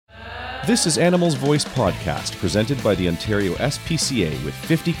This is Animals Voice Podcast, presented by the Ontario SPCA, with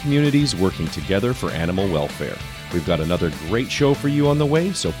 50 communities working together for animal welfare. We've got another great show for you on the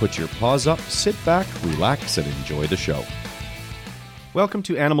way, so put your paws up, sit back, relax, and enjoy the show. Welcome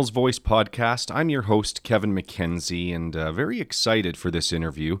to Animals Voice Podcast. I'm your host, Kevin McKenzie, and very excited for this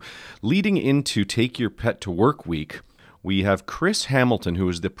interview. Leading into Take Your Pet to Work Week, we have Chris Hamilton, who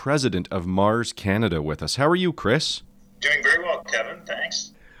is the president of Mars Canada, with us. How are you, Chris? Doing very well, Kevin.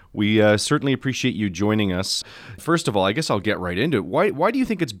 Thanks. We certainly appreciate you joining us. First of all, I guess I'll get right into it. Why do you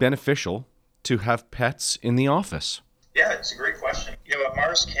think it's beneficial to have pets in the office? Yeah, it's a great question. At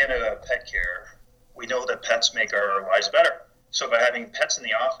Mars Canada Pet Care, we know that pets make our lives better. So by having pets in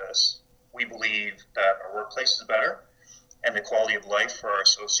the office, we believe that our workplace is better and the quality of life for our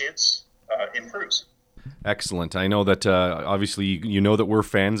associates improves. Excellent. I know that obviously you know that we're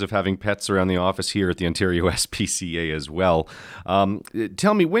fans of having pets around the office here at the Ontario SPCA as well.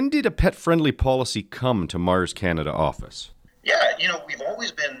 Tell me, when did a pet-friendly policy come to Mars Canada office? Yeah, we've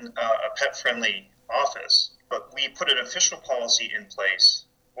always been a pet-friendly office, but we put an official policy in place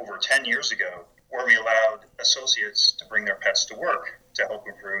over 10 years ago where we allowed associates to bring their pets to work to help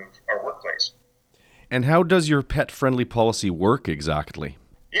improve our workplace. And how does your pet-friendly policy work exactly?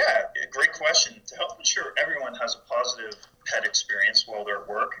 Yeah, great question. To help ensure everyone has a positive pet experience while they're at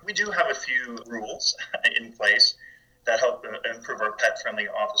work, we do have a few rules in place that help improve our pet-friendly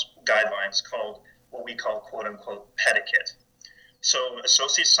office guidelines called what we call quote-unquote pet-etiquette. So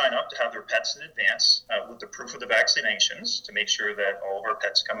associates sign up to have their pets in advance with the proof of the vaccinations to make sure that all of our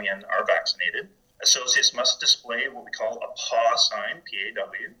pets coming in are vaccinated. Associates must display what we call a paw sign,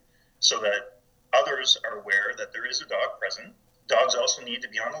 P-A-W, so that others are aware that there is a dog present. Dogs also need to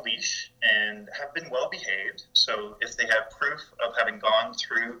be on a leash and have been well behaved. So if they have proof of having gone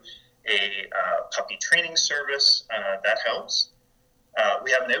through a puppy training service, that helps.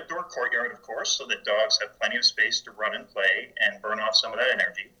 We have an outdoor courtyard, of course, so that dogs have plenty of space to run and play and burn off some of that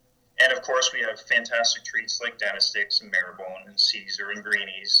energy. And of course, we have fantastic treats like Dentastix and Maribone and Caesar and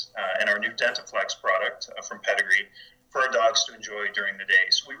Greenies and our new Dentaflex product from Pedigree for our dogs to enjoy during the day.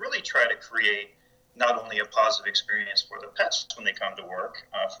 So we really try to create not only a positive experience for the pets when they come to work,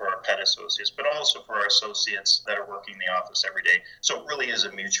 for our pet associates, but also for our associates that are working in the office every day. So it really is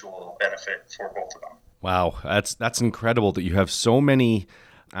a mutual benefit for both of them. Wow, that's incredible that you have so many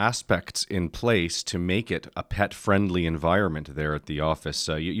aspects in place to make it a pet-friendly environment there at the office.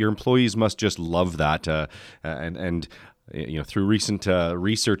 Your employees must just love that, and through recent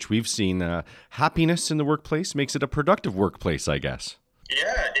research we've seen, happiness in the workplace makes it a productive workplace, I guess.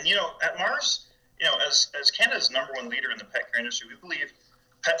 Yeah, and at Mars, as Canada's number one leader in the pet care industry, we believe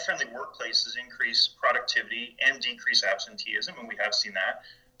pet-friendly workplaces increase productivity and decrease absenteeism, and we have seen that.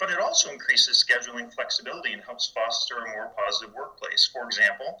 But it also increases scheduling flexibility and helps foster a more positive workplace. For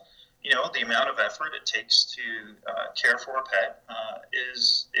example, the amount of effort it takes to care for a pet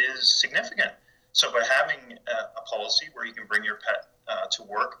is significant. So by having a policy where you can bring your pet to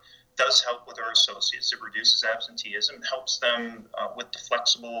work does help with our associates. It reduces absenteeism, helps them with the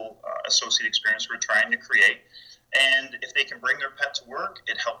flexible associate experience we're trying to create. And if they can bring their pet to work,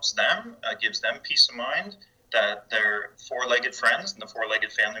 it helps them, gives them peace of mind that their four-legged friends and the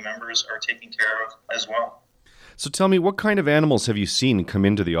four-legged family members are taken care of as well. So tell me, what kind of animals have you seen come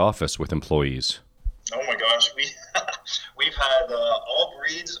into the office with employees? Oh my gosh, we've had all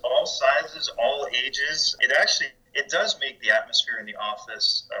breeds, all sizes, all ages. It does make the atmosphere in the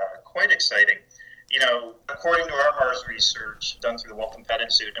office quite exciting. According to our Mars research done through the Welcome Pet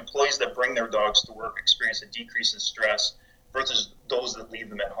Institute, employees that bring their dogs to work experience a decrease in stress versus those that leave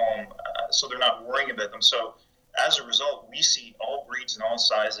them at home, so they're not worrying about them. So as a result, we see all breeds and all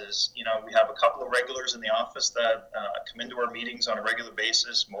sizes. We have a couple of regulars in the office that come into our meetings on a regular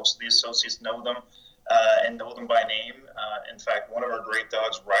basis. Most of the associates know them and know them by name. In fact, one of our great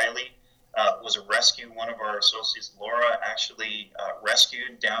dogs, Riley, was a rescue. One of our associates, Laura, actually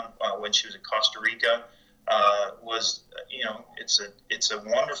rescued down when she was in Costa Rica. It's a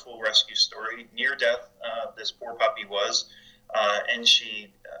wonderful rescue story. Near death, this poor puppy was, and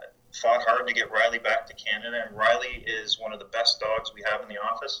she fought hard to get Riley back to Canada. And Riley is one of the best dogs we have in the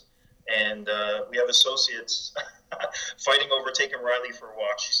office. And we have associates fighting over taking Riley for a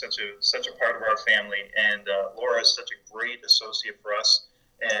walk. She's such a part of our family. And Laura is such a great associate for us.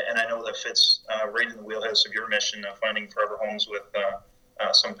 And I know that fits right in the wheelhouse of your mission of finding forever homes with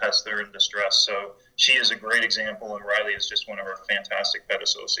some pets that are in distress. So she is a great example, and Riley is just one of our fantastic pet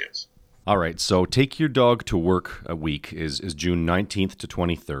associates. All right, so Take Your Dog to Work a Week is June 19th to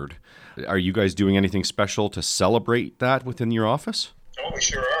 23rd. Are you guys doing anything special to celebrate that within your office? Oh, we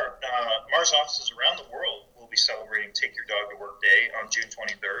sure are. Mars offices around the world will be celebrating Take Your Dog to Work Day on June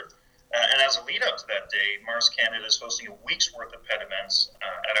 23rd. And as a lead up to that day, Mars Canada is hosting a week's worth of pet events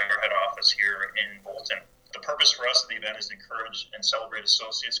at our head office here in Bolton. The purpose for us of the event is to encourage and celebrate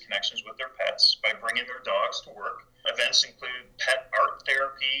associates' connections with their pets by bringing their dogs to work. Events include pet art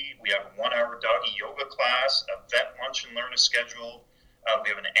therapy. We have a 1-hour doggy yoga class, a vet lunch and learn a schedule. We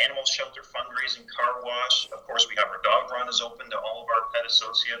have an animal shelter fundraising car wash. Of course, we have our dog run is open to all of our pet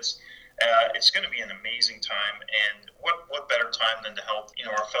associates. It's going to be an amazing time, and what better time than to help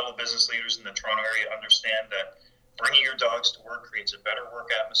our fellow business leaders in the Toronto area understand that bringing your dogs to work creates a better work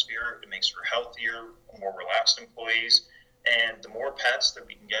atmosphere. It makes for healthier, more relaxed employees, and the more pets that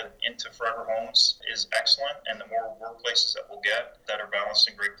we can get into forever homes is excellent, and the more workplaces that we'll get that are balanced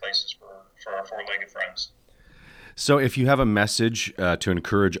and great places for our four-legged friends. So if you have a message to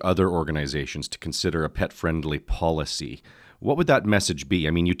encourage other organizations to consider a pet-friendly policy, what would that message be?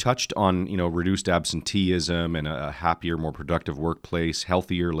 I mean, you touched on, reduced absenteeism and a happier, more productive workplace,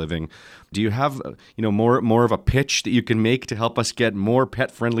 healthier living. Do you have, more of a pitch that you can make to help us get more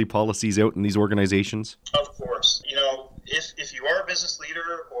pet-friendly policies out in these organizations? Of course. If you are a business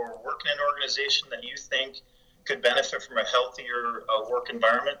leader or work in an organization that you think could benefit from a healthier work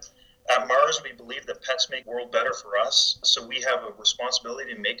environment, at Mars, we believe that pets make the world better for us. So we have a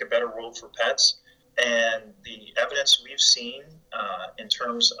responsibility to make a better world for pets. And the evidence we've seen in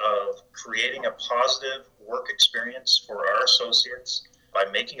terms of creating a positive work experience for our associates by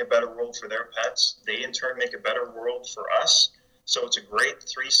making a better world for their pets, they in turn make a better world for us. So it's a great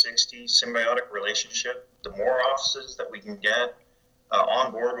 360 symbiotic relationship. The more offices that we can get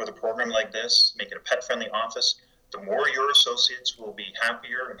on board with a program like this, make it a pet-friendly office, the more your associates will be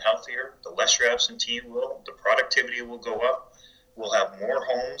happier and healthier, the less your absentee will, the productivity will go up. We'll have more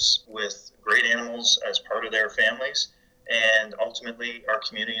homes with great animals as part of their families, and ultimately our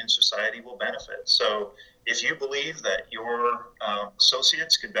community and society will benefit. So if you believe that your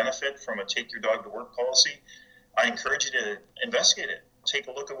associates could benefit from a take your dog to work policy, I encourage you to investigate it. Take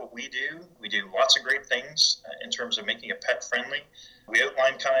a look at what we do. We do lots of great things in terms of making it pet friendly. We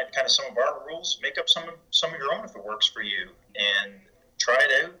outline kind of some of our rules. Make up some of your own if it works for you, and try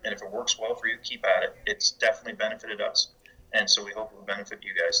it out. And if it works well for you, keep at it. It's definitely benefited us, and so we hope it will benefit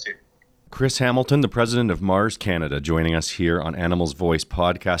you guys too. Chris Hamilton, the president of Mars Canada, joining us here on Animals Voice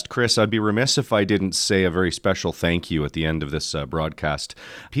podcast. Chris, I'd be remiss if I didn't say a very special thank you at the end of this broadcast.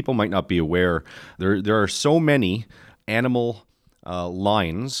 People might not be aware, there are so many animal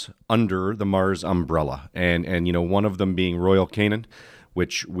lines under the Mars umbrella, and one of them being Royal Canin,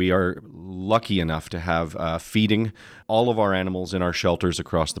 which we are lucky enough to have feeding all of our animals in our shelters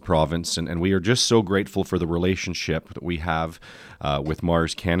across the province. And we are just so grateful for the relationship that we have with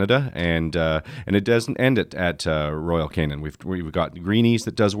Mars Canada. And it doesn't end at Royal Canin. We've got Greenies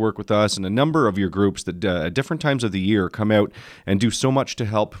that does work with us, and a number of your groups that at different times of the year come out and do so much to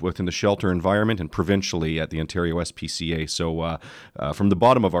help within the shelter environment and provincially at the Ontario SPCA. So from the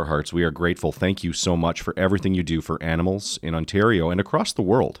bottom of our hearts, we are grateful. Thank you so much for everything you do for animals in Ontario and across the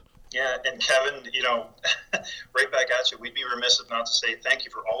world. Yeah, and Kevin, right back at you, we'd be remiss if not to say thank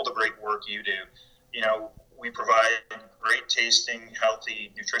you for all the great work you do. We provide great tasting,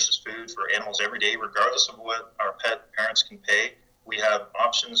 healthy, nutritious food for animals every day, regardless of what our pet parents can pay. We have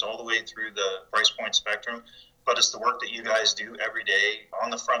options all the way through the price point spectrum, but it's the work that you guys do every day on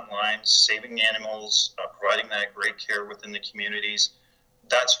the front lines, saving animals, providing that great care within the communities.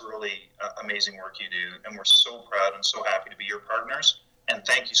 That's really amazing work you do, and we're so proud and so happy to be your partners. And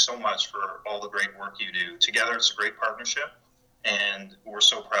thank you so much for all the great work you do. Together, it's a great partnership, and we're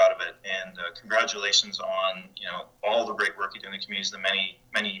so proud of it. And congratulations on all the great work you do in the communities, the many,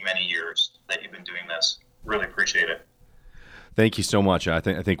 many, many years that you've been doing this. Really appreciate it. Thank you so much. I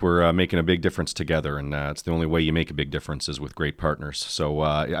think we're making a big difference together, and it's the only way you make a big difference is with great partners. So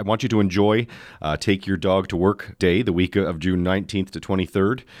I want you to enjoy Take Your Dog to Work Day, the week of June 19th to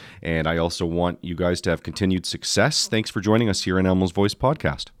 23rd, and I also want you guys to have continued success. Thanks for joining us here on Animals Voice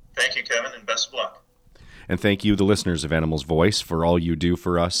podcast. Thank you, Kevin, and best of luck. And thank you, the listeners of Animals Voice, for all you do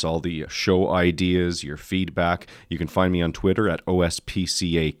for us, all the show ideas, your feedback. You can find me on Twitter at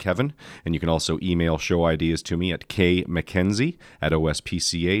OSPCAKevin, and you can also email show ideas to me at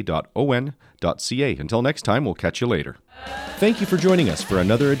kmckenzie@ospca.on.ca. Until next time, we'll catch you later. Thank you for joining us for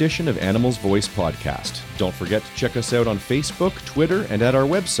another edition of Animals Voice podcast. Don't forget to check us out on Facebook, Twitter, and at our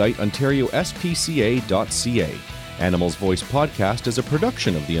website, ontariospca.ca. Animals Voice podcast is a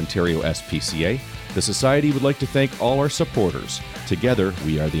production of the Ontario SPCA. The Society would like to thank all our supporters. Together,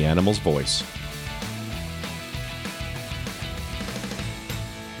 we are the Animals Voice.